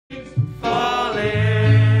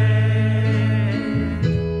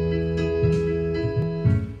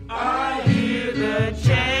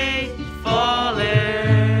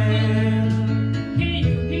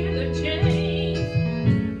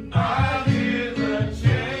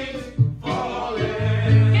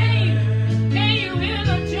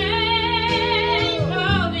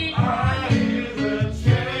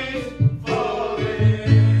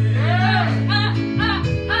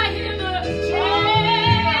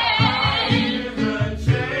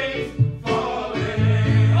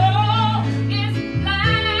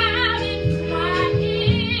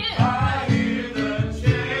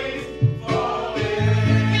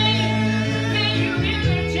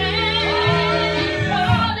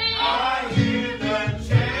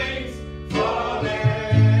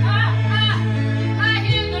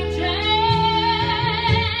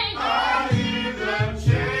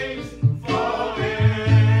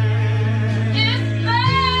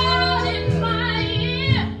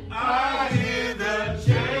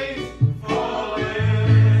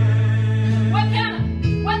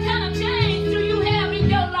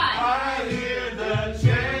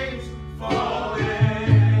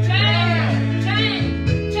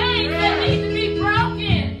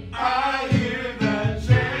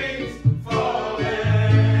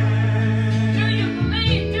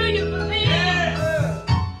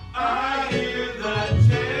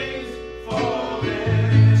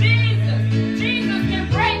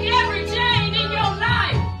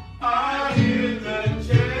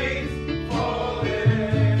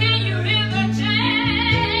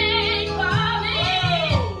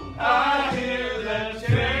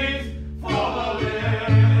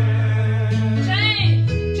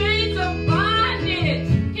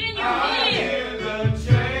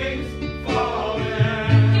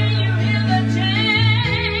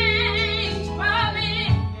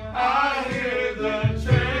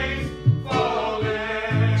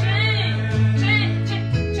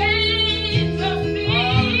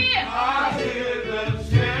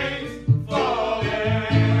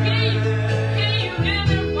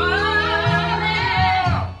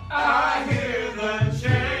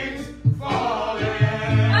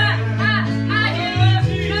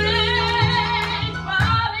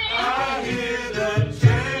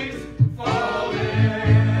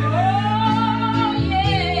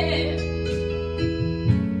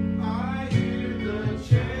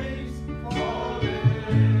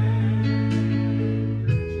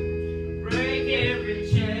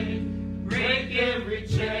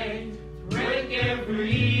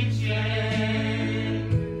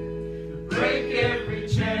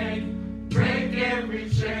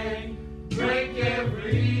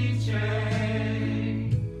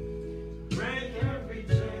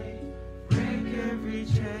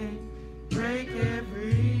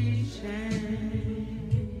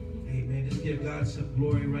give God some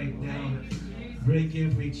glory right now. Break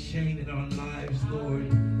every chain in our lives, Lord.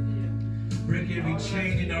 Break every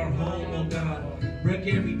chain in our home, oh God. Break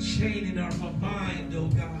every chain in our mind, oh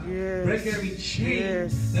God. Yes. Break every chain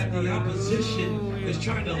Yes. that the opposition is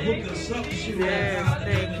trying to hook us up to, Yes. oh God.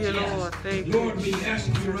 Thank you, Lord. Thank you. Lord, we ask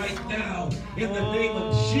you right now, in the name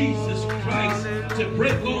of Jesus Christ, to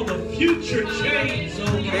break all the future chains, oh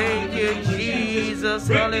God. Thank you, Jesus.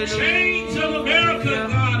 Break the chains of America,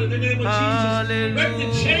 God, in the name of Jesus. Break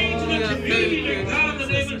the chains of the community, God, in the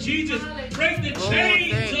name of Jesus. Break the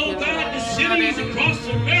chains, oh God, in the cities across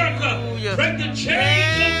America. Break the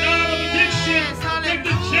chains, oh God, of addiction. Break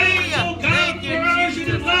the chains, oh God, of perversion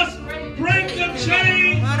and lust. Break the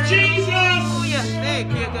chains, Jesus. Thank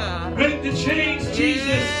you, God. Break the chains, Jesus.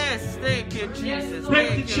 Yes, thank you, Jesus.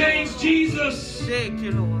 Break the chains, Jesus. Thank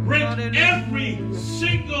you, Lord. Break every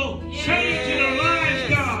single change in our lives,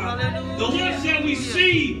 God. The ones that we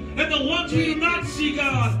see and the ones we do not see,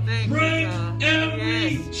 God. Break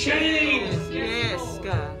every chain. Yes,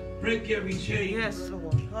 God. Break every chain. Yes,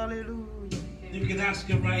 Lord. Hallelujah. You can ask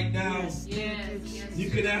him right now. You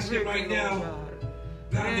can ask him right now.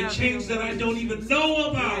 God, the chains that I don't even know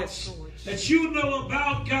about, that you know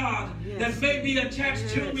about, God, that may be attached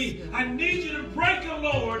to me. I need you to break them,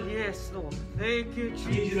 Lord. Yes, Lord. Thank you, Jesus.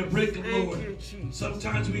 I need you to break them, Lord. Thank you, Jesus.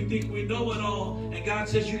 Sometimes we think we know it all, and God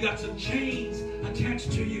says you got some chains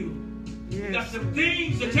attached to you. You got some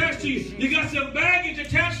things attached to you. You got some baggage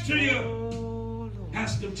attached to you.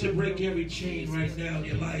 Ask him to break every chain right now in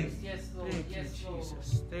your life. Yes, Lord. Thank you,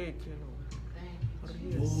 Jesus. Thank you, Lord.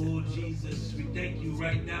 Oh, Jesus, we thank you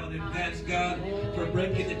right now in advance, God, for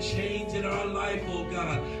breaking the chains in our life, oh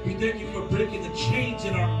God. We thank you for breaking the chains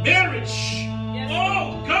in our marriage.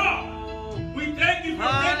 Oh, God. We thank you for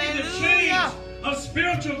breaking the chains of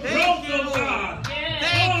spiritual growth, oh God.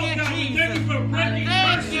 Oh, God, we thank you for breaking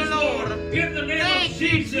curses, Lord, in the name of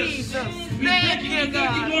Jesus. We thank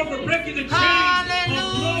you, Lord, for breaking the chains of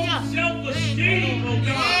low self-esteem, oh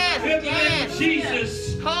God, in the name of Jesus.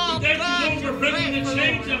 We thank you, Lord, for breaking the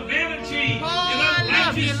chains of vanity and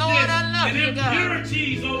unrighteousness and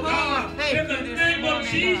impurities, oh God, in the name of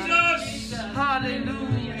Jesus.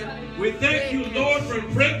 Hallelujah. We thank you, Lord, for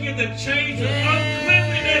breaking the chains of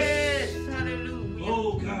uncleanliness. Hallelujah.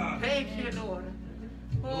 Oh God. Thank you, Lord.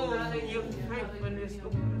 Oh, your faithfulness,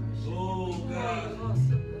 Lord. Oh God.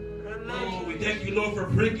 Oh, we thank you, Lord, for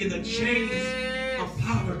breaking the chains of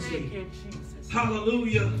poverty. Thank you, Jesus.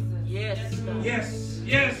 Hallelujah. Yes, God. Yes,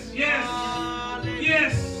 yes, yes. Hallelujah.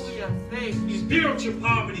 Yes. Thank you. Spiritual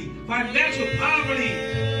poverty, financial poverty,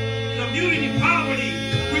 community poverty.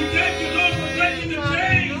 We thank you, Lord, for breaking the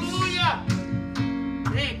chains.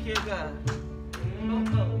 Hallelujah. Thank you, God.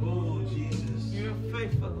 Oh, Jesus. You're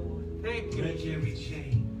faithful, Lord. Thank you. Break every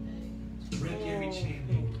chain. Break every chain.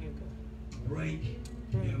 Thank you, God. Break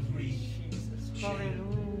every chain.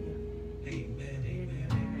 Hallelujah. Amen, amen,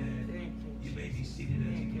 amen. Thank you. You may be seated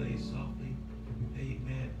as you play softly.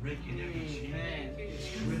 Amen. Breaking every chain. It's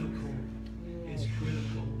critical. It's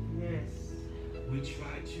critical. Yes. We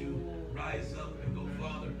try to rise up and go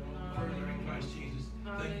further in Christ Jesus.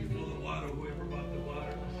 Thank you for the water, whoever brought the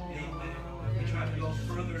water. Amen. We try to go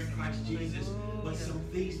further in Christ Jesus, but some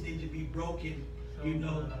things need to be broken. You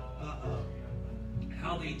know,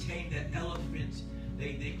 how they tame that elephant.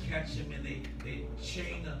 They catch him and they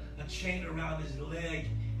chain a chain around his leg,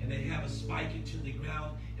 and they have a spike into the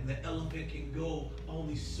ground, and the elephant can go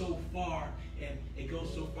only so far, and it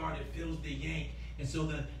goes so far that it feels the yank. And so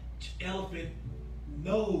the elephant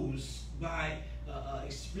knows by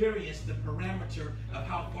experience the parameter of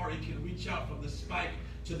how far it can reach out from the spike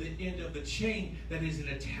to the end of the chain that is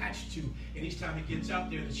attached to. And each time it gets out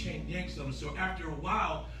there, the chain yanks on him. So after a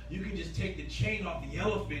while, you can just take the chain off the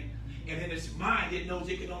elephant, and in its mind, it knows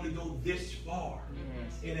it can only go this far.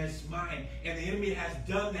 In its mind. And the enemy has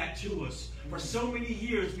done that to us. For so many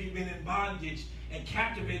years, we've been in bondage and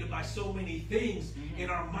captivated by so many things in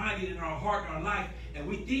our mind and in our heart and our life. And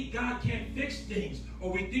we think God can't fix things,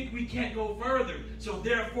 or we think we can't go further. So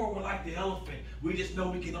therefore, we're like the elephant. We just know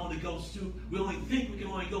we can only go we only think we can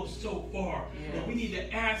only go so far. But we need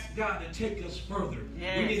to ask God to take us further.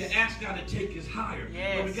 We need to ask God to take us higher.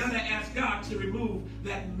 But we got to ask God to remove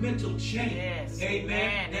that mental chain.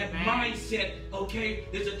 Amen. That mindset, okay?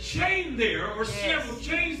 There's a chain there, or several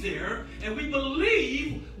chains there, and we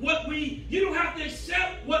believe you don't have to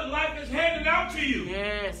accept what life has handed out to you.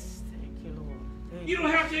 Yes. Thank you, Lord. You don't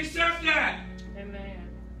have to accept that. Amen.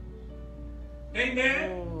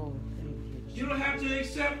 Amen. Oh, thank you. You don't have to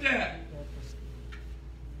accept that.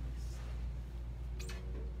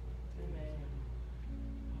 Amen.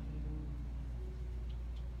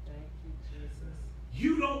 Thank you, Jesus.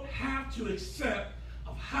 You don't have to accept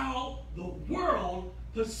of how the world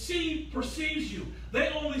perceives you. They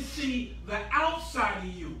only see the outside of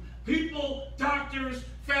you. People, doctors,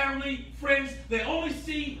 family, friends, they only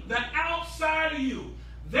see the outside of you.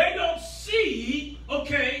 They don't see,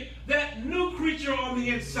 okay, that new creature on the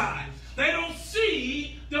inside. They don't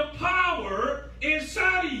see the power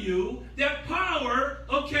inside of you, that power,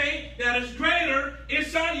 okay, that is greater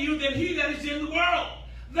inside of you than he that is in the world.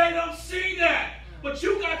 They don't see that. But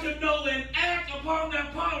you got to know and act upon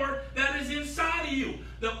that power that is inside of you.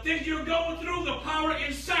 The things you're going through, the power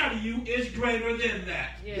inside of you is greater than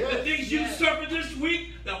that. Yes. The things you suffered this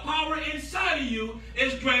week, the power inside of you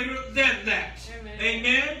is greater than that. Amen. Amen.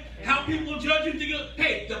 Amen. How people judge you, think,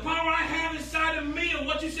 hey, the power I have inside of me and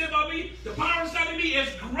what you say about me, the power inside of me is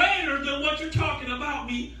greater than what you're talking about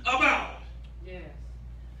me about. Yes.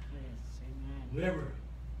 Yes. Amen. Whoever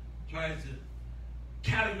tries to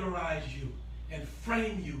categorize you and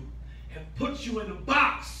frame you and put you in a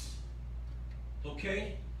box,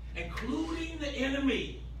 okay, including the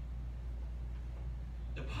enemy,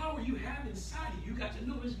 the power you have inside of you, got to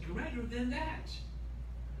know is greater than that.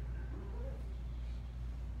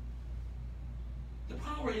 The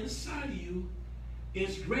power inside of you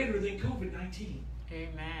is greater than COVID-19.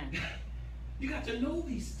 Amen. You got to know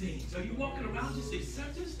these things. Are you walking around just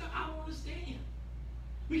accepting stuff? I don't understand.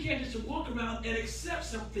 We can't just walk around and accept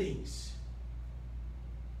some things.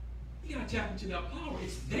 You got to tap into that power.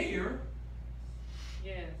 It's there.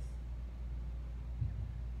 Yes.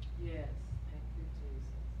 Yes. Thank you, Jesus.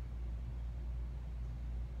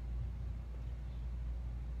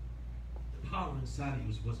 The power inside of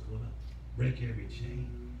you is what's going to break every chain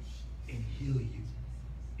and heal you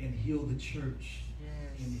and heal the church.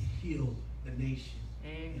 Yes. And heal the nation.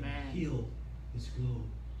 Amen. And heal this globe.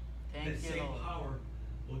 That same power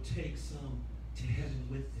will take some to heaven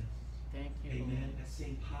with them. Thank you. Amen. Lord. That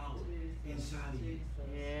same power inside of you.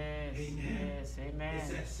 Yes. Amen. Yes. Amen. It's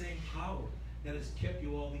that same power that has kept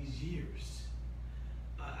you all these years.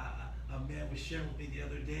 A man was sharing with me the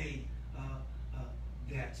other day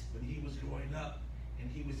that when he was growing up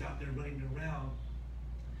and he was out there running around,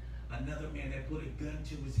 another man had put a gun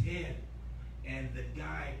to his head, and the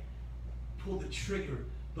guy pulled the trigger,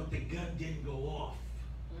 but the gun didn't go off.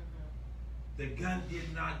 The gun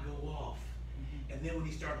did not go off. And then when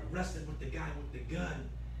he started wrestling with the guy with the gun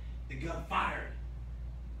fired.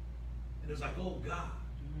 And it was like, oh God.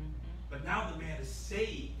 But now the man is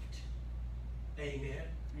saved. Amen.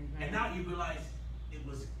 And now you realize it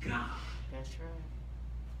was God. That's right.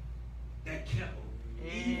 That kept him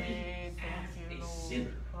even as a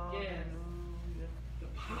sinner. Yes. The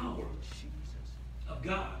power of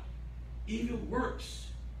God even works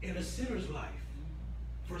in a sinner's life.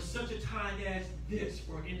 For such a time as this,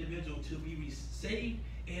 for an individual to be saved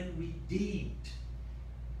and redeemed.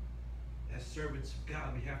 As servants of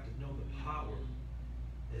God, we have to know the power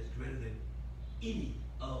that is greater than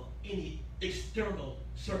any external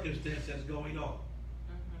circumstance that's going on.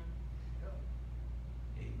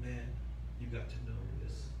 Amen. You got to know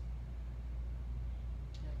this.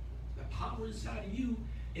 The power inside of you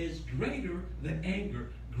is greater than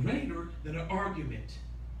anger, greater than an argument.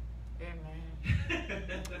 Amen.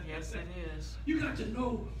 Yes, it is. You got to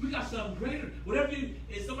know we got something greater. Whatever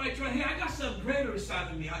if somebody try, hey, I got something greater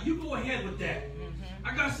inside of me. You go ahead with that.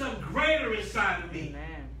 I got something greater inside of me.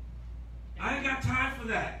 Amen. I ain't got time for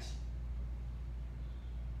that.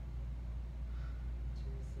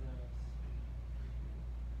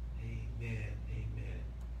 Amen. Amen.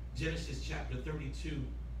 Genesis chapter 32.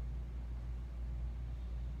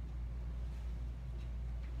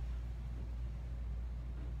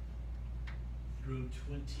 Through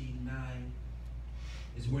 29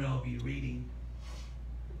 is where I'll be reading.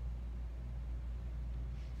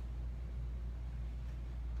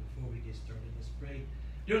 Before we get started, let's pray.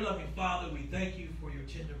 Dear loving Father, we thank you for your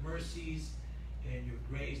tender mercies and your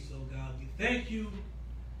grace, oh God. We thank you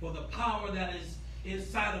for the power that is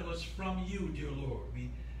inside of us from you, dear Lord. We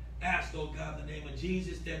ask, oh God, in the name of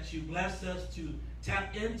Jesus, that you bless us to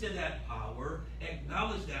tap into that power,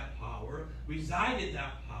 acknowledge that power, reside in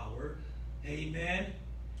that power, amen,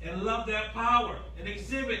 and love that power and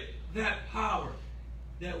exhibit that power,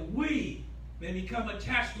 that we may become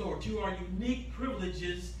attached, Lord, to our unique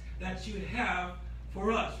privileges that you have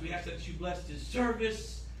for us. We ask that you bless this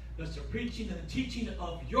service, bless the preaching and the teaching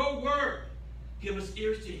of your word. Give us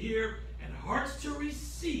ears to hear and hearts to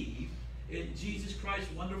receive. In Jesus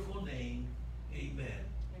Christ's wonderful name, amen.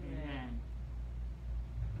 Amen.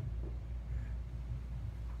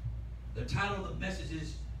 The title of the message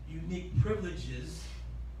is Unique Privileges.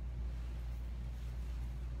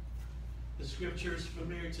 The scripture is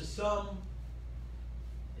familiar to some.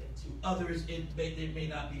 to others, they may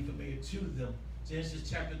not be familiar to them. Genesis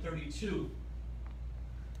chapter 32.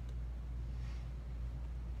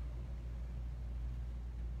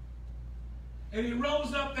 And he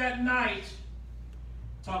rose up that night,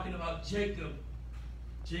 talking about Jacob.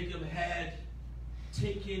 Jacob had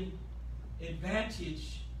taken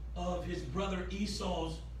advantage of his brother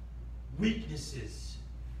Esau's weaknesses.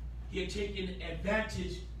 He had taken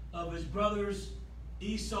advantage of his brother's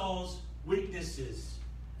Esau's weaknesses.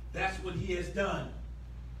 That's what he has done.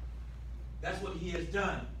 That's what he has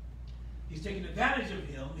done. He's taken advantage of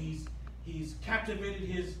him. He's captivated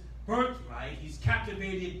his birthright. He's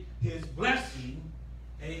captivated his blessing.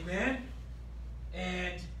 Amen.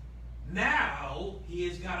 And now he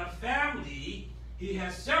has got a family. He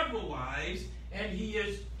has several wives, and he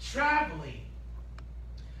is traveling.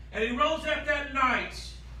 And he rose up that night,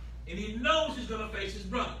 and he knows he's going to face his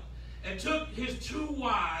brother, and took his 2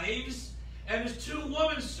 wives and his 2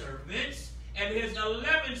 women servants and his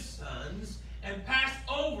 11 sons, and passed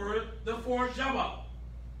over the ford Jabbok.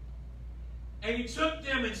 And he took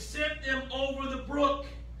them and sent them over the brook,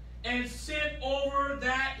 and sent over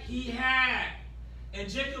that he had. And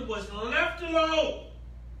Jacob was left alone.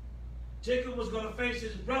 Jacob was going to face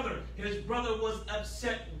his brother. His brother was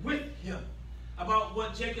upset with him about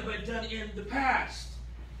what Jacob had done in the past.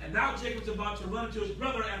 And now Jacob's about to run into his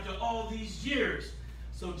brother after all these years.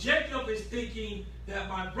 So Jacob is thinking that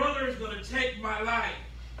my brother is going to take my life.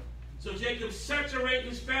 So Jacob separates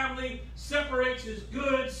his family, separates his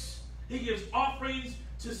goods. He gives offerings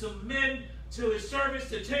to some men, to his servants,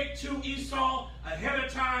 to take to Esau ahead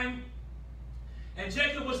of time. And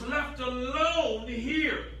Jacob was left alone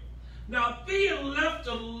here. Now, being left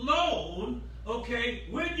alone, okay,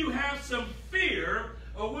 when you have some fear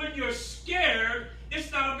or when you're scared,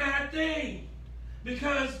 it's not a bad thing.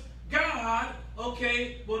 Because God,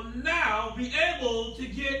 okay, will now be able to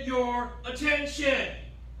get your attention.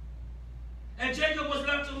 And Jacob was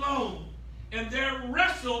left alone. And there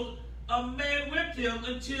wrestled a man with him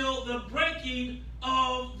until the breaking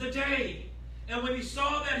of the day. And when he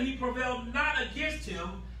saw that he prevailed not against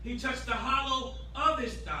him, he touched the hollow of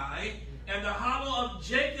his thigh, and the hollow of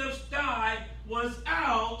Jacob's thigh was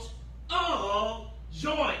out of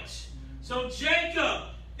joint. So Jacob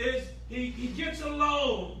he gets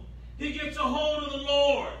alone. He gets a hold of the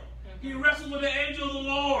Lord. He wrestled with the angel of the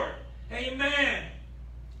Lord. Amen.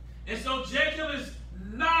 And so Jacob is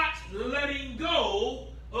not letting go,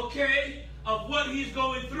 okay, of what he's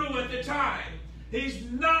going through at the time. He's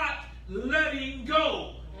not letting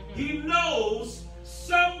go. He knows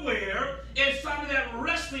somewhere inside of that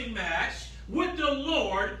wrestling match with the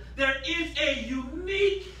Lord, there is a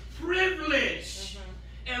unique privilege.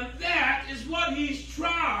 And that is what he's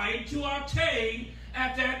trying to obtain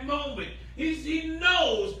at that moment. He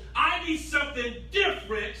knows I need something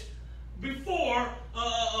different before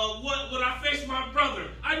when I face my brother.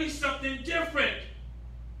 I need something different.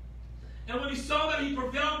 And when he saw that he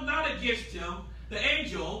prevailed not against him, the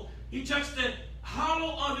angel, he touched the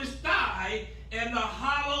hollow of his thigh, and the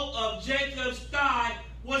hollow of Jacob's thigh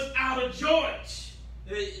was out of joint.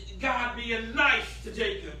 God being nice to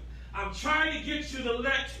Jacob. I'm trying to get you to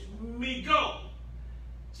let me go.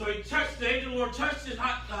 So he touched, the angel of the Lord touched the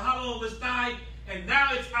hollow of his thigh, and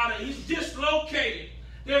now it's out of, he's dislocated.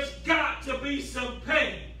 There's got to be some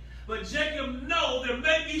pain. But Jacob knows there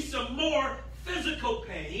may be some more physical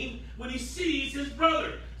pain when he sees his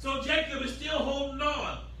brother. So Jacob is still holding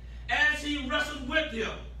on as he wrestled with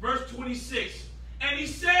him. Verse 26. And he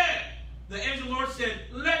said, the angel of the Lord said,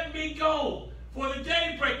 let me go, for the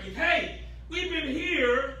day breaketh. Hey, we've been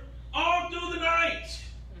here all through the night,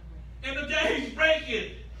 and the day is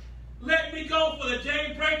breaking. Let me go, for the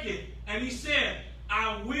day breaketh. And he said,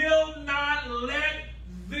 I will not let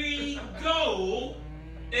thee go,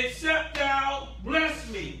 except thou bless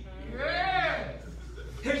me. Yes.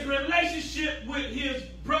 His relationship with his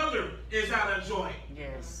brother is out of joint.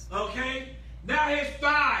 Yes. Okay? Now his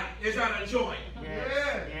thigh is out of joint.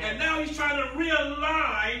 Yes. And now he's trying to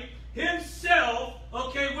realign himself,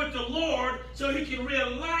 okay, with the Lord, so he can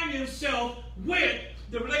realign himself with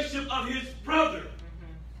the relationship of his brother.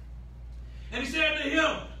 And he said unto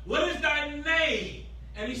him, what is thy name?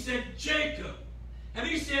 And he said, Jacob. And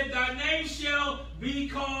he said, thy name shall be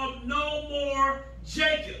called no more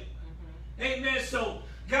Jacob. Amen. So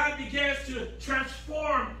God begins to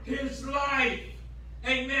transform his life.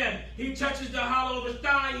 Amen. He touches the hollow of his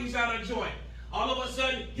thigh, he's out of joint. All of a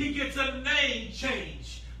sudden, he gets a name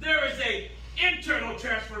change. There is a internal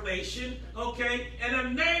transformation, okay, and a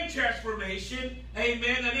name transformation.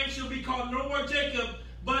 Amen. The name shall be called no more Jacob,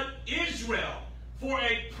 but Israel, for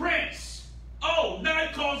a prince. Oh, now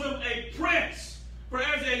he calls him a prince. For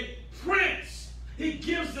as a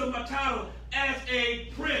of my title as a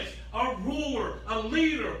prince, a ruler, a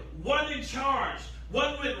leader, one in charge,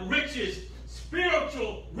 one with riches,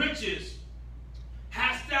 spiritual riches.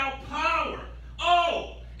 Hast thou power?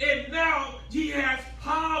 Oh, and now he has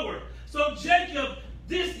power. So Jacob,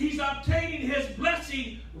 he's obtaining his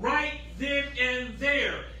blessing right then and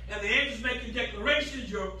there. And the angel's making declarations,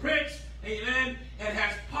 you're a prince, amen, and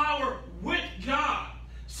has power with God.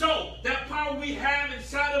 So that power we have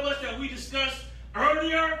inside of us that we discussed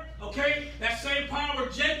earlier, okay, that same power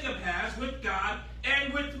Jacob has with God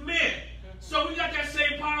and with men. So we got that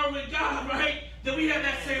same power with God, right? Then we have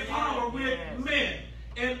that same power with men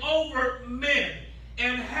and over men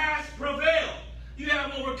and has prevailed. You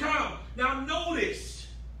have overcome. Now notice,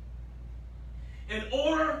 in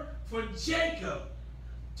order for Jacob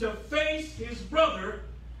to face his brother,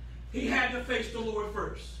 he had to face the Lord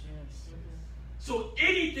first. So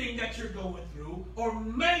anything that you're going through or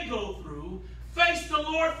may go through, face the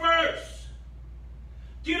Lord first.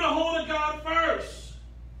 Get a hold of God first.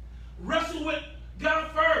 Wrestle with God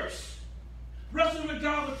first. Wrestle with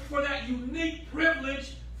God for that unique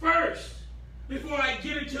privilege first. Before I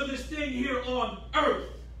get into this thing here on earth,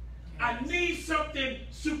 I need something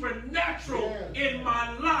supernatural in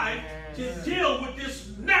my life to deal with this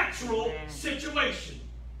natural situation.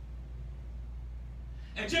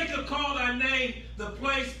 And Jacob called thy name the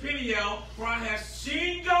place Peniel, for I have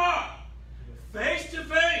seen God face to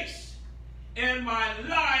face, and my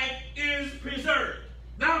life is preserved.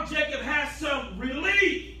 Now Jacob has some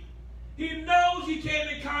relief. He knows he came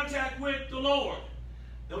in contact with the Lord.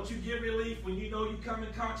 Don't you get relief when you know you come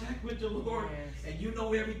in contact with the Lord and you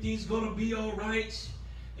know everything's going to be all right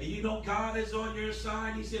and you know God is on your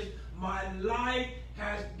side? He says, my life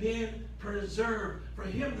has been preserved. For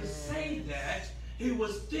him to say that, he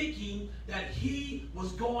was thinking that he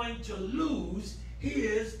was going to lose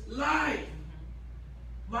his life.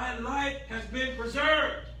 My life has been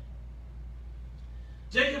preserved.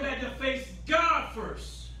 Jacob had to face God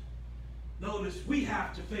first. Notice we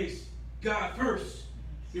have to face God first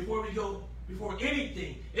before we go before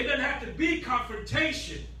anything. It doesn't have to be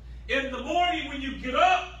confrontation. In the morning when you get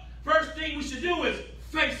up, first thing we should do is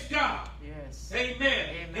face God. Yes. Amen.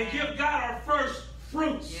 Amen. And give God our first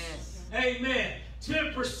fruits. Yes. Amen.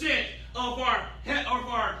 10% of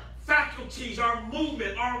our faculties, our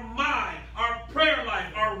movement, our mind, our prayer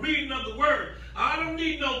life, our reading of the Word. I don't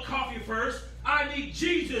need no coffee first. I need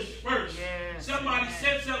Jesus first. Yes. Somebody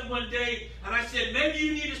said something one day, and I said, maybe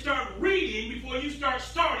you need to start reading before you start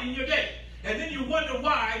starting your day. And then you wonder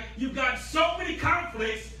why you've got so many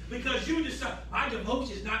conflicts because you decide, my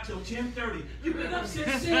devotion is not till 10:30. You've been up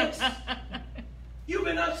since 6. You've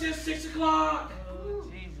been up since 6 o'clock. Oh,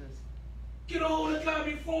 Jesus. Get a hold of God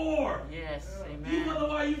before. Yes, amen. You wonder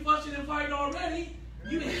why you fussing and fighting already.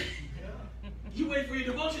 You wait for your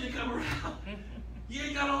devotion to come around. You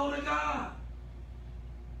ain't got a hold of God.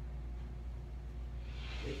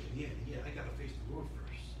 Yeah, I got to face the Lord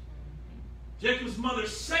first. Jacob's mother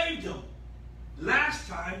saved him last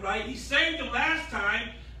time, right? He saved him last time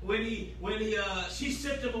when she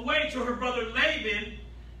sent him away to her brother Laban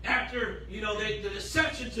after, the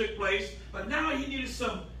deception took place. But now he needed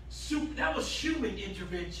that was human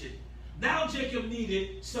intervention. Now Jacob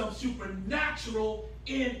needed some supernatural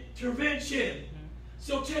intervention.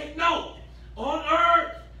 So take note. On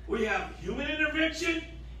earth, we have human intervention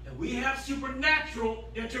and we have supernatural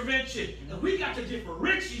intervention. And we got to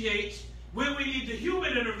differentiate when we need the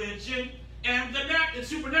human intervention and the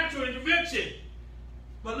supernatural intervention.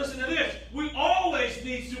 But listen to this. We always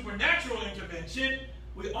need supernatural intervention.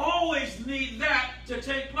 We always need that to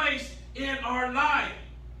take place in our life.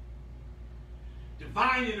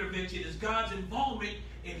 Divine intervention is God's involvement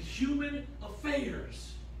in human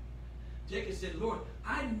affairs. Jacob said, Lord,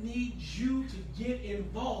 I need you to get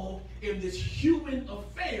involved in this human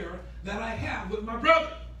affair that I have with my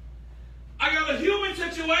brother. I got a human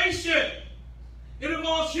situation. It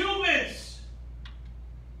involves humans.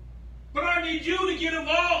 But I need you to get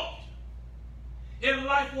involved. And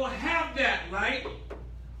life will have that, right?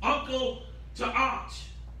 Uncle to aunt.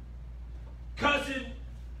 Cousin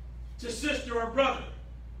to sister or brother.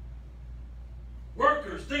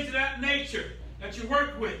 Workers, things of that nature that you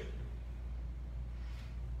work with.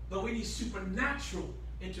 But we need supernatural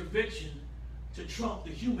intervention to trump the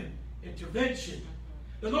human intervention.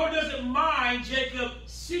 The Lord doesn't mind Jacob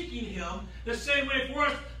seeking him the same way for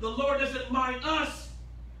us. The Lord doesn't mind us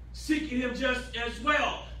seeking him just as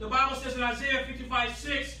well. The Bible says in Isaiah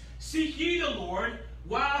 55:6, seek ye the Lord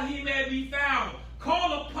while he may be found.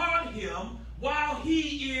 Call upon him while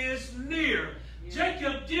he is near.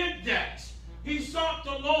 Jacob did that. He sought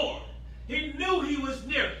the Lord. He knew he was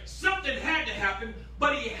near. Something had to happen,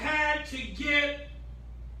 but he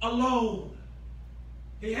alone.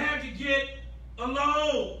 He had to get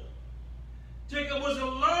alone. Jacob was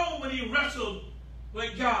alone when he wrestled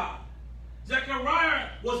with God. Zechariah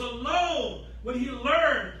was alone when he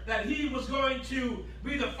learned that he was going to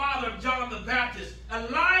be the father of John the Baptist.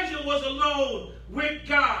 Elijah was alone with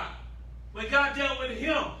God when God dealt with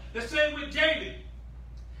him. The same with David.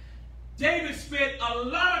 David spent a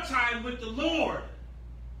lot of time with the Lord,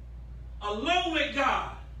 alone with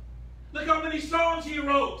God. Look how many songs he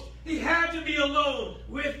wrote. He had to be alone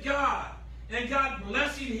with God. And God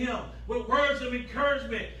blessing him with words of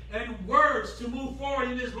encouragement and words to move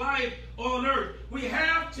forward in his life on earth. We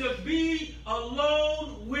have to be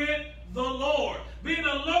alone with the Lord. Being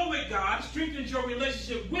alone with God strengthens your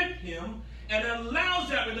relationship with him and allows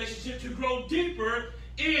that relationship to grow deeper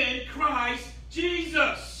in Christ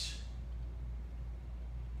Jesus.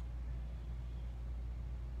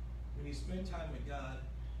 When you spend time with God,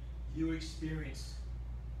 you experience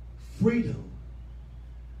freedom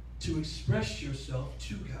to express yourself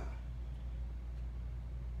to God.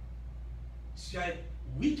 See,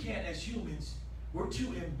 we can't, as humans, we're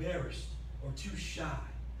too embarrassed or too shy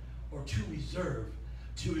or too reserved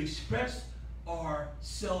to express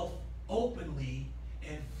ourselves openly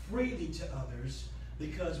and freely to others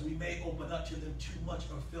because we may open up to them too much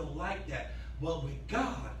or feel like that. But with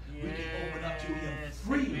God, we can open up to him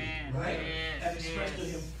freely, right? And express to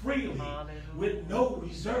him freely with no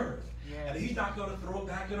reserve. And he's not going to throw it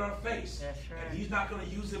back in our face. And he's not going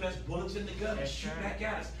to use them as bullets in the gun and shoot back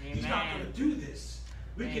at us. He's not going to do this.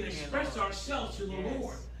 We can express ourselves to the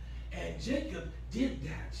Lord. And Jacob did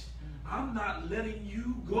that. I'm not letting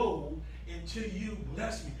you go until you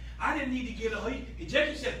bless me. I didn't need to get a hold.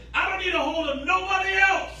 Jacob said, I don't need a hold of nobody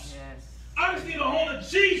else. I just need a hold of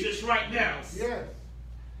Jesus right now.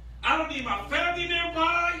 I don't need my family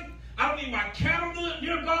nearby. I don't need my cattle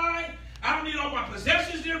nearby. I don't need all my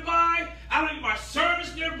possessions nearby. I don't need my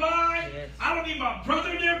servants nearby. I don't need my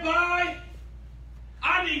brother nearby.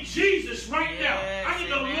 I need Jesus right now. I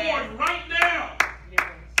need the Lord right now.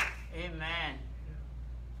 Amen.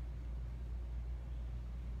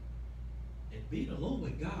 And being alone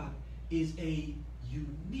with God is a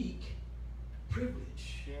unique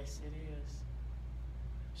privilege. Yes, it is.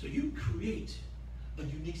 So you create a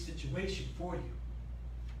unique situation for you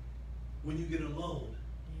when you get alone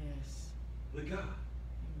with God.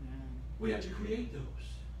 Amen. We have to create those.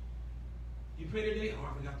 You pray today, oh,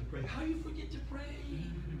 I forgot to pray. How you forget to pray?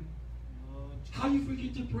 How you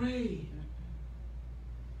forget to pray?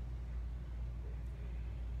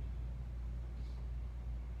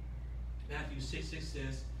 Matthew 6:6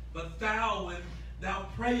 says, but thou, when thou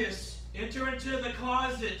prayest, enter into the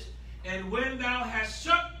closet, and when thou hast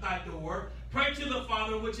shut thy door, pray to the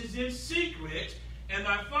Father which is in secret, and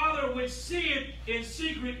thy Father which seeth in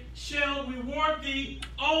secret shall reward thee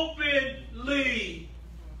openly.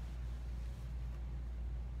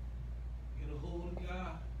 Get a hold of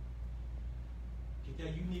God. Get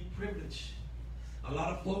that unique privilege. A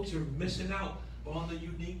lot of folks are missing out on the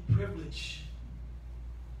unique privilege.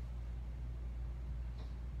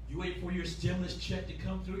 You wait for your stimulus check to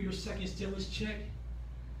come through, your second stimulus check.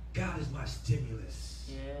 God is my stimulus.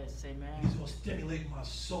 Yes, amen. He's going to stimulate my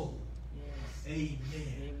soul. Yes.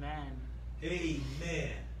 Amen. Amen.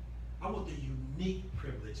 Amen. I want the unique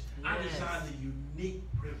privilege. Yes. I desire the unique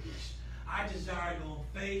privilege. I desire to go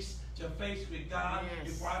face to face with God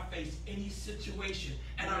before I face any situation.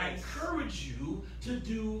 And I encourage you to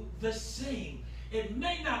do the same. It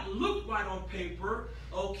may not look right on paper,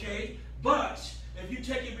 okay, but if you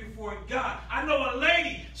take it before God. I know a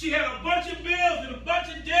lady, she had a bunch of bills and a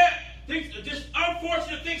bunch of debt. Things, just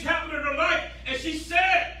unfortunate things happened in her life. And she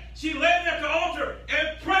said, she laid at the altar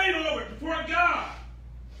and prayed over it before God.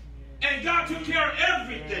 And God took care of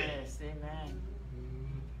everything. Yes, amen.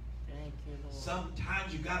 Thank you, Lord.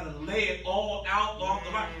 Sometimes you got to lay it all out on the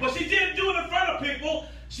line. But she didn't do it in front of people.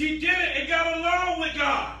 She did it and got alone with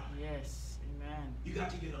God. Yes, amen. You got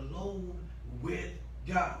to get alone with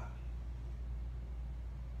God.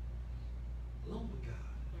 Alone with God.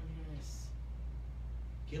 Yes.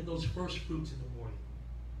 Give those first fruits in the morning.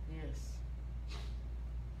 Yes.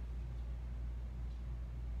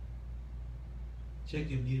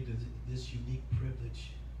 Jacob needed this unique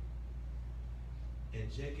privilege. And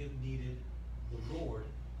Jacob needed the Lord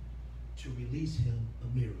to release him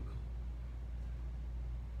a miracle.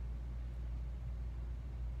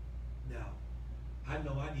 Now, I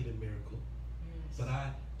know I need a miracle, but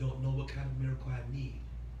I don't know what kind of miracle I need.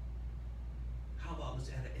 How about let's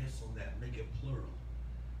add an S on that, make it plural.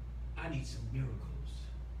 I need some miracles.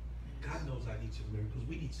 God knows I need some miracles.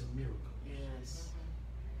 We need some miracles. Yes.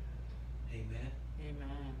 Amen.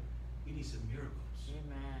 Amen. We need some miracles.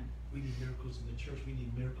 Amen. We need miracles in the church. We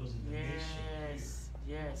need miracles in the nation. Yes.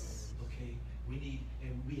 Yes. Okay? We need,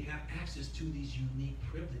 and we have access to these unique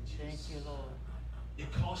privileges. Thank you, Lord.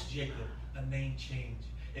 It cost Jacob a name change.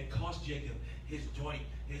 It cost Jacob his joint,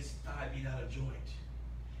 his thigh being out of joint.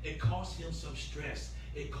 It cost him some stress.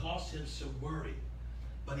 It cost him some worry.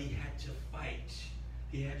 But he had to fight.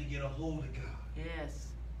 He had to get a hold of God. Yes.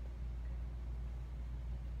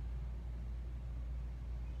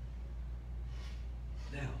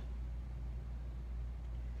 Now,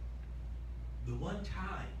 the one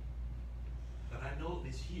time that I know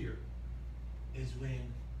is here is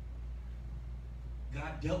when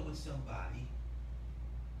God dealt with somebody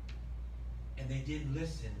and they didn't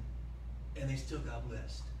listen and they still got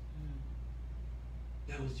blessed.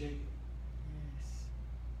 That was Jacob. Yes.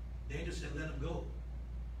 The angel said, let him go.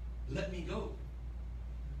 Let me go.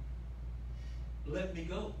 Let me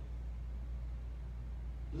go.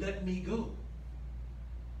 Let me go.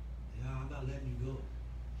 No, I'm not letting you go.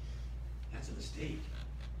 That's a mistake.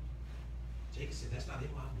 Jacob said, that's not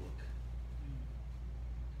in my book.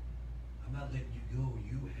 I'm not letting you go.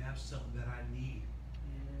 You have something that I need.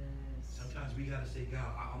 Yes. Sometimes we got to say, God,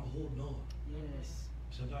 I'm holding on. Yes.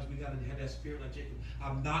 Sometimes we got to have that spirit like Jacob.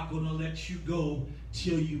 I'm not going to let you go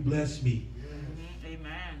till you bless me.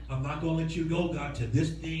 Amen. I'm not going to let you go, God, to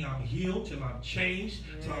this thing. I'm healed, till I'm changed,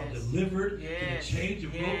 till I'm delivered, till the chains are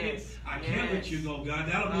broken. I can't let you go, God.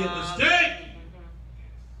 That'll be a mistake.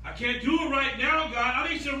 I can't do it right now, God. I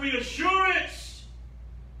need some reassurance.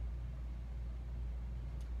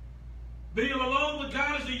 Being alone with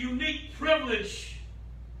God is a unique privilege.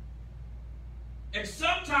 And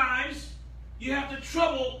sometimes you have to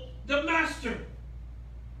trouble the master.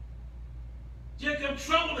 Jacob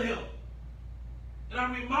troubled him. And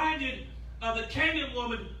I'm reminded of the Canaan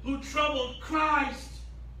woman who troubled Christ,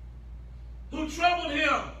 who troubled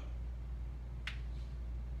him.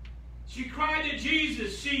 She cried to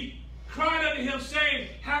Jesus. She cried unto him, saying,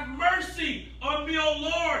 have mercy on me, O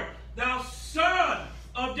Lord, thou son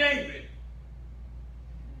of David.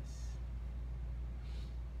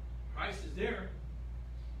 Christ is there.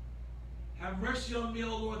 Have mercy on me,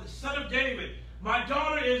 O Lord, the son of David. My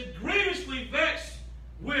daughter is grievously vexed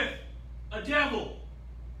with a devil.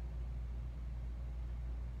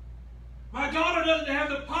 My daughter doesn't have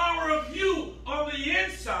the power of you on the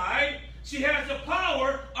inside. She has the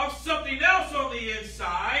power of something else on the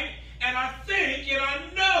inside. And I think and I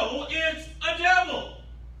know it's a devil.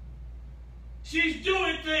 She's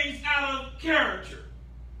doing things out of character.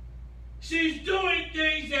 She's doing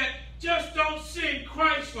things that just don't seem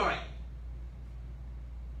Christ-like.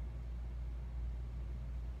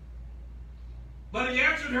 But he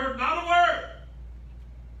answered her not a word.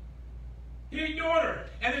 He ignored her.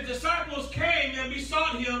 And the disciples came and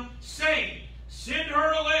besought him, saying, send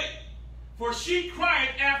her away, for she cried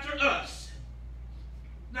after us.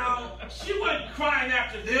 Now, she wasn't crying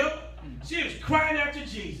after them. She was crying after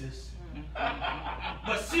Jesus.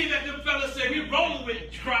 But see that them fellas said, we rolling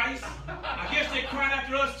with Christ. I guess they cried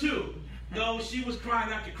after us too. No, she was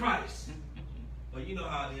crying after Christ. But you know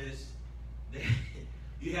how it is.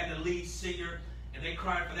 You had the lead singer, and they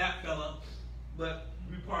cried for that fella. But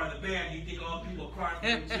you're part of the band, you think all people are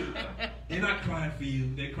crying for you too. They're not crying for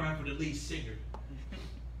you. They're crying for the lead singer.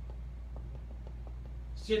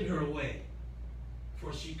 Send her away,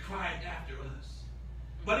 for she cried after us.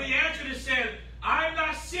 But he answered and said, I am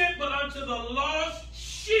not sent but unto the lost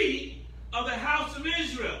sheep of the house of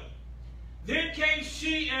Israel. Then came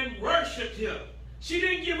she and worshipped him. She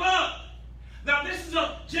didn't give up. Now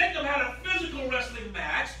Jacob had a physical wrestling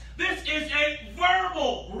match. This is a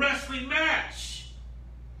verbal wrestling match.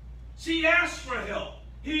 She asked for help.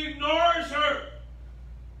 He ignores her.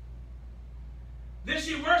 Then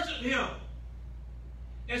she worshiped him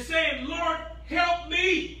and saying, Lord, help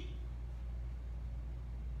me.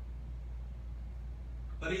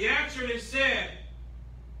 But he answered and said,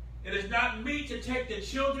 it is not meet to take the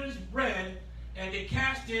children's bread and to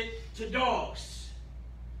cast it to dogs.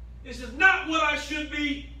 This is not what I should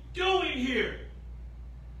be doing here.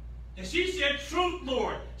 And she said, truth,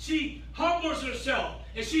 Lord. She humbles herself,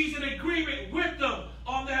 and she's in agreement with them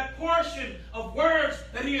on that portion of words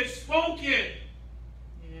that he had spoken.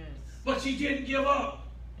 Yes. But she didn't give up.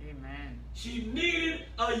 Amen. She needed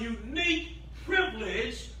a unique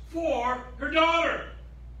privilege for her daughter.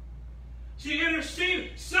 She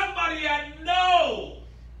interceded. Somebody I know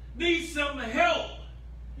needs some help.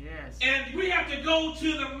 Yes. And we have to go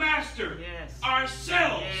to the master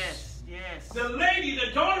ourselves. Yes. Yes. The lady,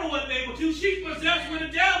 the daughter wasn't able to. She's possessed with a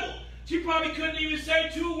devil. She probably couldn't even say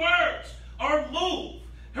 2 words or move.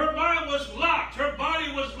 Her mind was locked. Her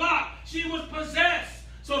body was locked. She was possessed.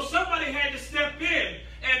 So So somebody had to step in.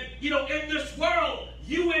 And, you know, in this world,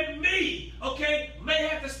 you and me, okay, may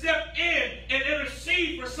have to step in and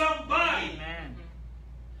intercede for somebody. Amen.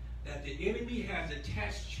 That the enemy has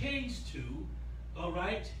attached chains to, all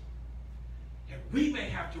right? And we may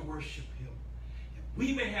have to worship him. And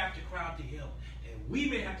we may have to cry out to him. And we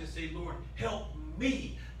may have to say, Lord, help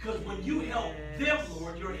me. Because when you help them,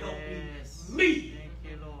 Lord, you're helping me.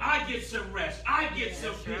 I get some rest. I get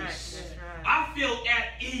some peace. Right. I feel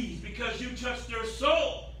at ease because you touched their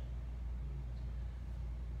soul.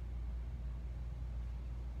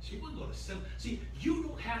 She wasn't going to settle. See, you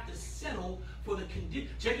don't have to settle for the condition.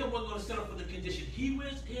 Jacob wasn't going to settle for the condition he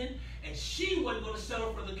was in, and she wasn't going to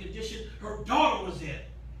settle for the condition her daughter was in.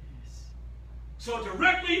 Yes. So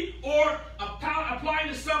directly or applying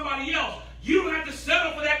to somebody else, you don't have to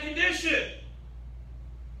settle for that condition.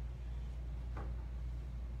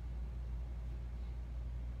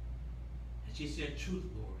 And she said, truth,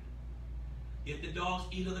 Lord. If the dogs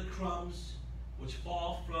eat of the crumbs which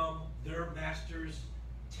fall from their master's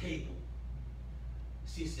table.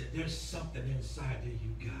 She said, there's something inside that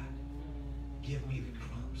you got. Give me the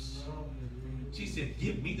crumbs. She said,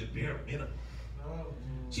 give me the bare minimum.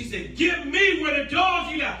 She said, give me where the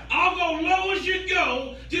dogs eat out. I'll go low as you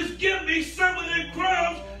go. Just give me some of the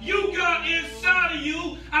crumbs you got inside of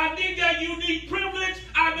you. I need that unique privilege.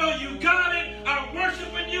 I know you got it. I'm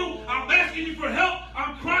worshiping you. I'm asking you for help.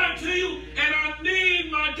 I'm crying to you. And I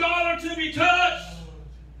need my daughter to be touched.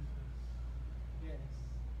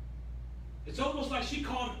 It's almost like she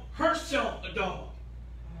called herself a dog.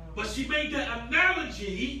 But she made that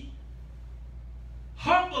analogy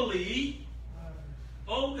humbly.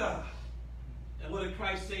 Oh God. And what did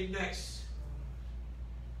Christ say next?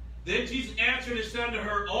 Then Jesus answered and said to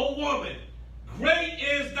her, O woman, great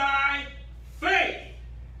is thy faith.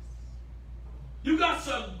 You got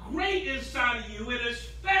some great inside of you, and it's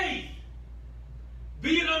faith.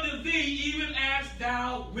 Be it unto thee even as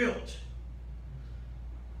thou wilt.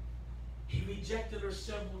 He rejected her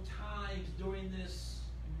several times during this.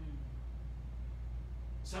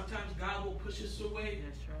 Sometimes God will push us away.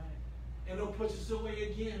 That's right. And he'll push us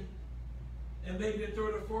away again. And maybe a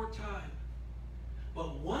third or fourth time.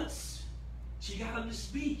 But once she got him to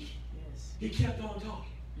speak, Yes. he kept on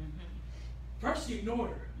talking. First he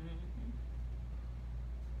ignored her.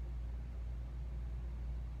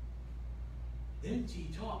 Then he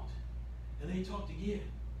talked. And then he talked again.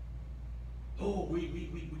 Oh, we're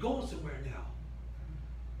going somewhere now.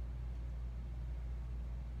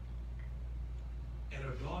 And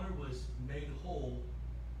her daughter was made whole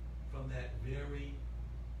from that very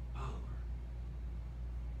hour.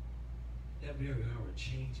 That very hour,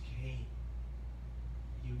 change came.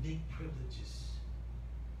 Unique privileges.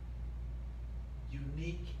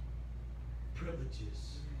 Unique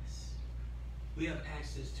privileges. Yes. We have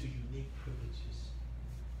access to unique privileges.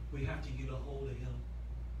 We have to get a hold of him.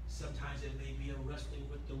 Sometimes it may be a wrestling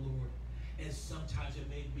with the Lord. And sometimes it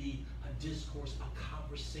may be a discourse, a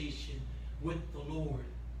conversation with the Lord.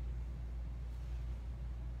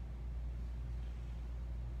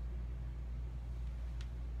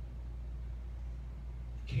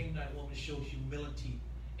 The Canaanite woman showed humility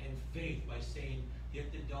and faith by saying,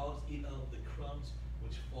 if the dogs eat of the crumbs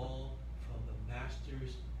which fall from the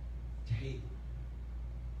master's table.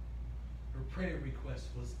 Her prayer request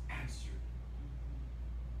was answered.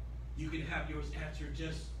 You can have yours answered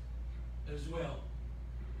just as well.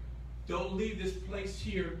 Don't leave this place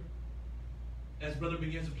here, as brother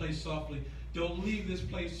begins to play softly, don't leave this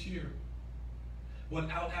place here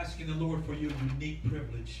without asking the Lord for your unique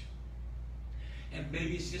privilege. And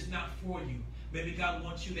maybe it's just not for you. Maybe God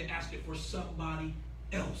wants you to ask it for somebody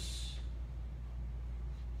else.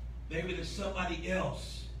 Maybe there's somebody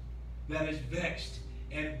else that is vexed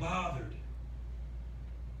and bothered.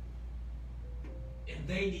 And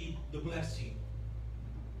they need the blessing.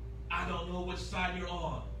 I don't know which side you're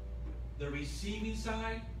on. The receiving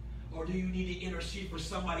side? Or do you need to intercede for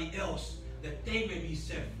somebody else that they may be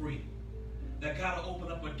set free? That God will open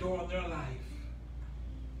up a door in their life.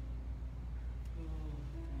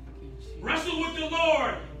 Wrestle with the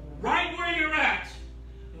Lord right where you're at.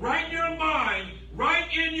 Right in your mind. Right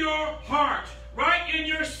in your heart. Right in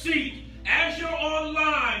your seat. As you're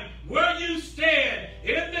online. Where you stand.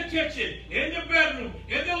 In the kitchen. In the bedroom.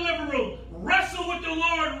 In the living room. Wrestle with the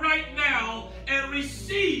Lord right now. And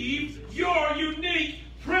receive your unique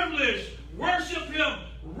privilege. Worship him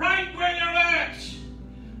right where you're at.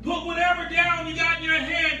 Put whatever down you got in your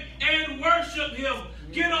hand and worship him.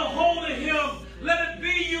 Get a hold of him. Let it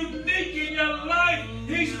be unique in your life.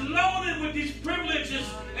 He's loaded with these privileges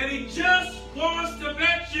and he just wants to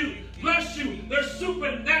bless you. They're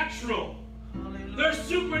supernatural. Hallelujah. They're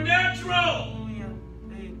supernatural. Hallelujah.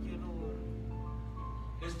 Thank you, Lord.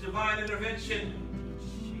 It's divine intervention.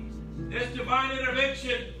 Jesus. It's divine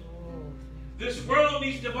intervention. Oh, This world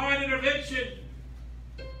needs divine intervention.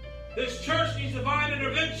 This church needs divine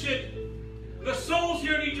intervention. The souls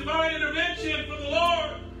here need divine intervention from the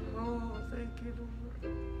Lord. oh, thank you,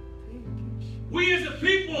 Lord. Thank you, Jesus. We as a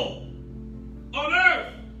people on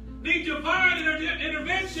earth need divine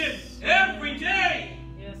intervention every day.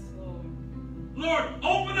 Yes, Lord. Lord,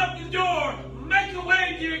 open up the door. Make a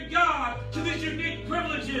way, dear God, to these unique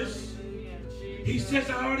privileges. Hallelujah, Jesus. He says,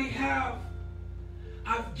 I already have.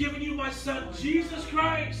 I've given you my son, Jesus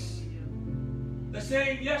Christ. The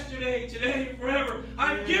same yesterday, today, and forever.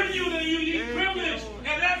 I've given you the unique privilege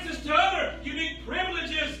and access to other unique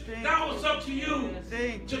privileges. Now it's up to you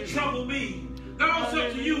to trouble me. Now it's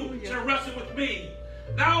up to you to wrestle with me.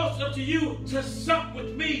 Now it's up to you to sup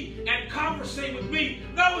with me and conversate with me.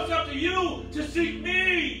 Now it's up to you to seek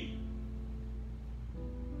me.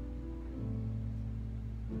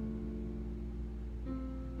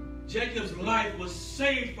 Jacob's life was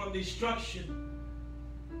saved from destruction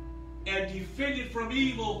and defended from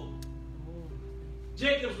evil.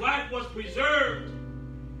 Jacob's life was preserved,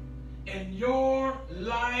 and your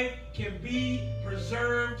life can be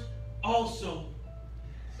preserved also.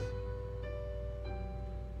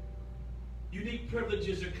 Unique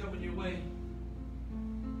privileges are coming your way.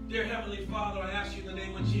 Dear Heavenly Father, I ask you in the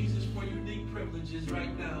name of Jesus for unique privileges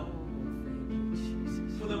right now.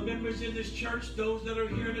 For the members in this church, those that are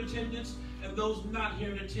here in attendance, and those not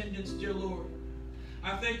here in attendance, dear Lord.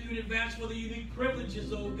 I thank you in advance for the unique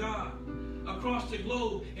privileges, oh God, across the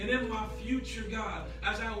globe and in my future, God,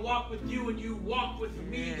 as I walk with you and you walk with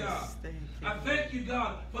me, God. I thank you,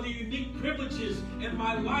 God, for the unique privileges in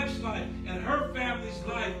my life's life and her family's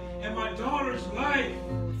life and my daughter's life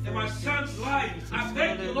and my son's life. I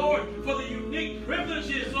thank you, Lord, for the unique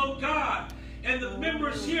privileges, oh God, and the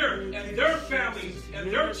members here and their families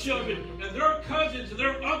and their children and their cousins and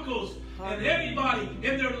their uncles and anybody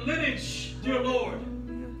in their lineage, dear Lord.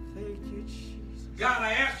 God,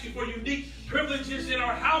 I ask you for unique privileges in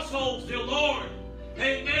our households, dear Lord.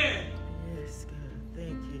 Amen. Yes, God.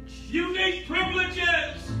 Thank you, Jesus. Unique privileges.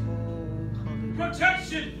 Oh, hallelujah.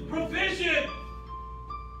 Protection, provision,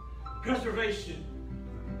 preservation.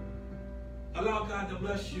 Allow God to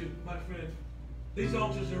bless you, my friend. These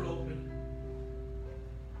altars are open.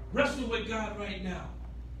 Wrestle with God right now.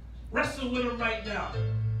 Wrestle with Him right now.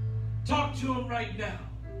 Talk to Him right now.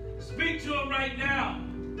 Speak to Him right now.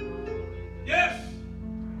 Yes.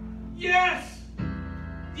 Yes.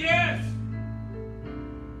 Yes.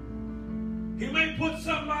 He may put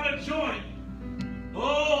something out of joint.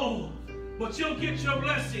 Oh, but you'll get your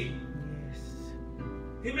blessing. Yes.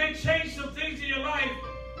 He may change some things in your life,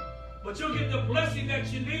 but you'll get the blessing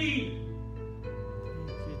that you need.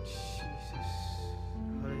 Thank you, Jesus.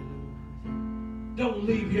 Hallelujah. Don't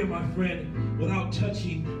leave here, my friend, without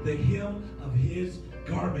touching the hem of His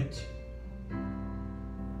garment.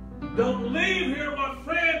 Don't leave here, my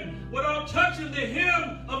friend, without touching the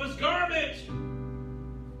hem of His garment.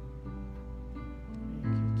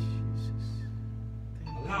 Thank you, Jesus.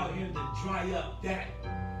 Allow Him to dry up that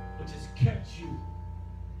which has kept you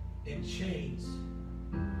in chains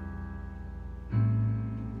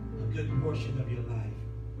a good portion of your life.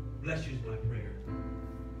 Bless you is my prayer.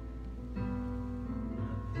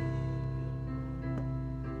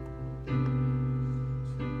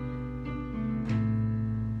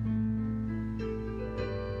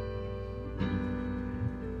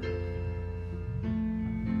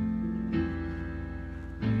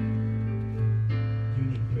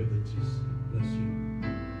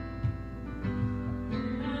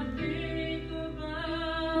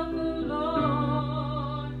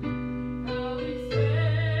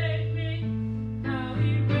 How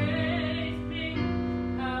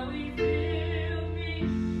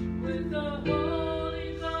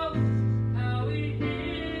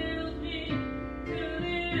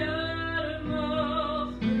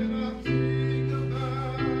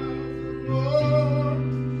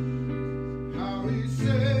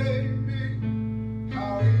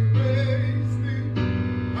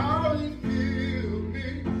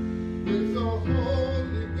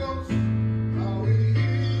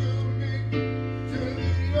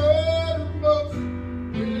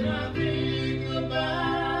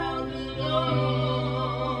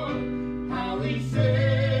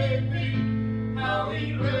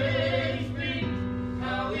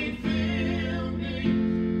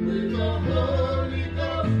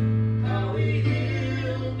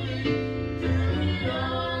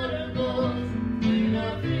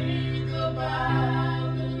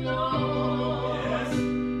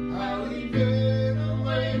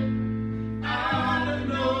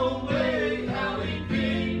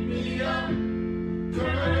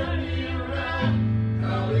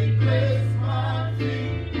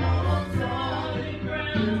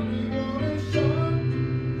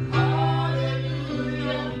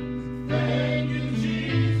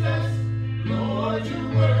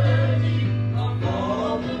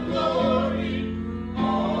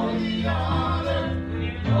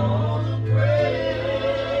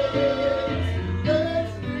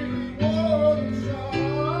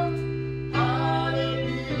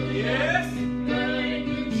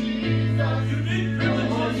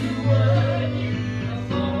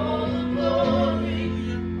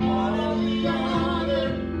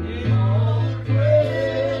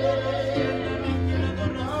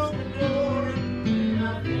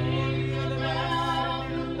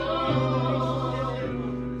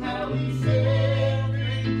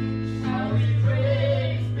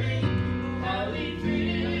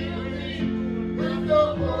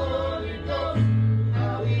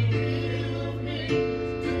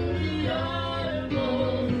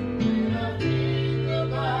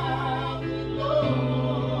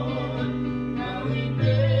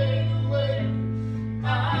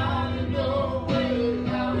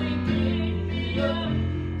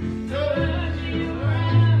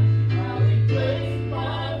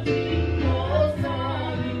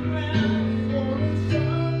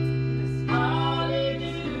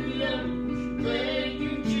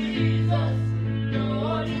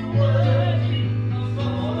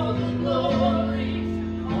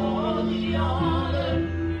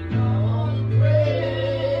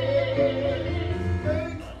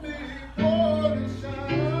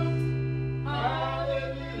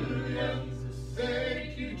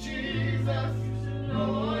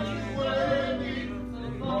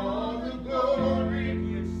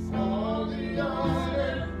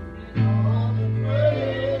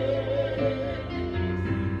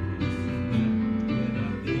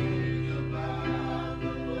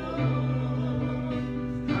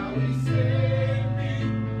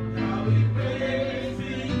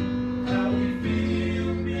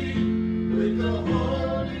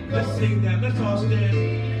sing that. Let's all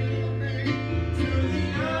stand.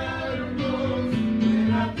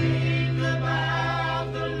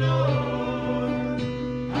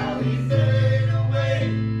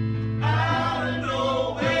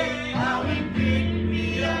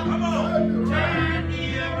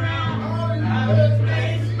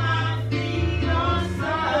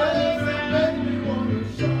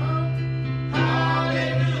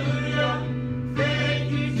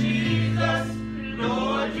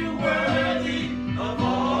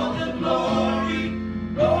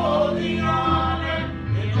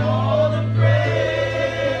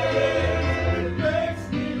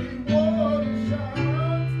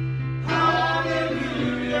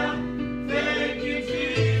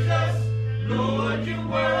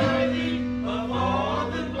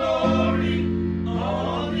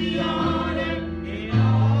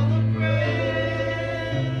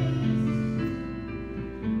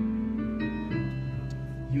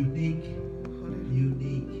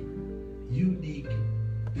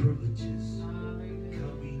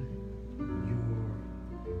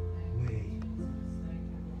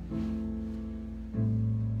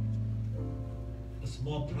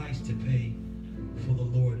 Small price to pay for the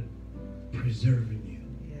Lord preserving you.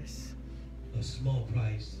 Yes. A small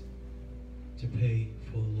price to pay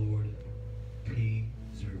for the Lord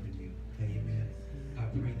preserving you. Amen. I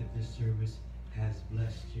pray that this service has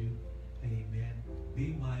blessed you. Amen.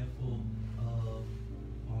 Be mindful of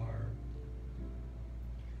our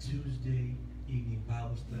Tuesday evening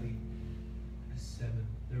Bible study at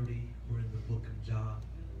 7:30. We're in the book of John.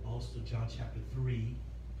 Also John chapter 3.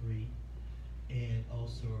 And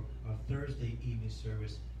also our Thursday evening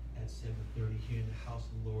service at 7:30 here in the house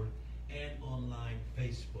of the Lord and online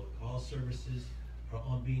Facebook. All services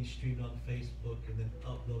are being streamed on Facebook and then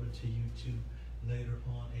uploaded to YouTube later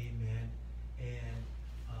on. Amen. And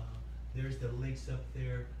there's the links up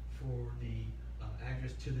there for the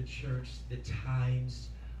address to the church, the times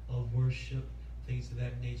of worship, things of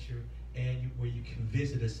that nature, and where you can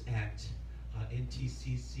visit us at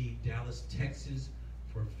NTCC Dallas, Texas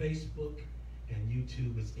for Facebook. And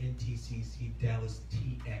YouTube is NTCC Dallas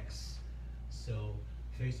TX. So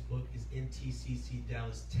Facebook is NTCC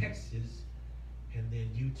Dallas Texas, and then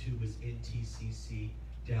YouTube is NTCC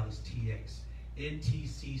Dallas TX.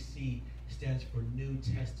 NTCC stands for New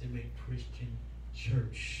Testament Christian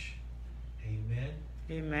Church. Amen.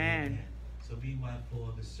 Amen. So be mindful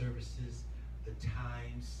of the services, the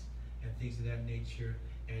times, and things of that nature.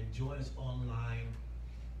 And join us online.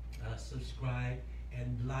 Subscribe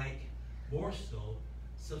and like. More so,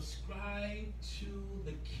 subscribe to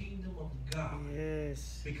the kingdom of God.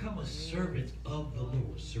 Yes. Become a servant of the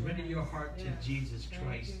Lord. Surrender your heart to Jesus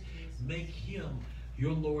Christ. Make him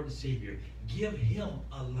your Lord and Savior. Give him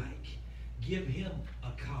a like. Give him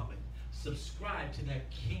a comment. Subscribe to that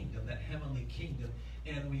kingdom, that heavenly kingdom,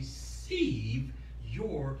 and receive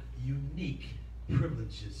your unique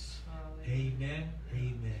privileges. Amen.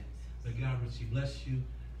 Amen. May God richly bless you.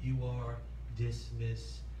 You are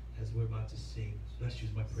dismissed. As we're about to sing. Let's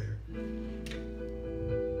use my prayer.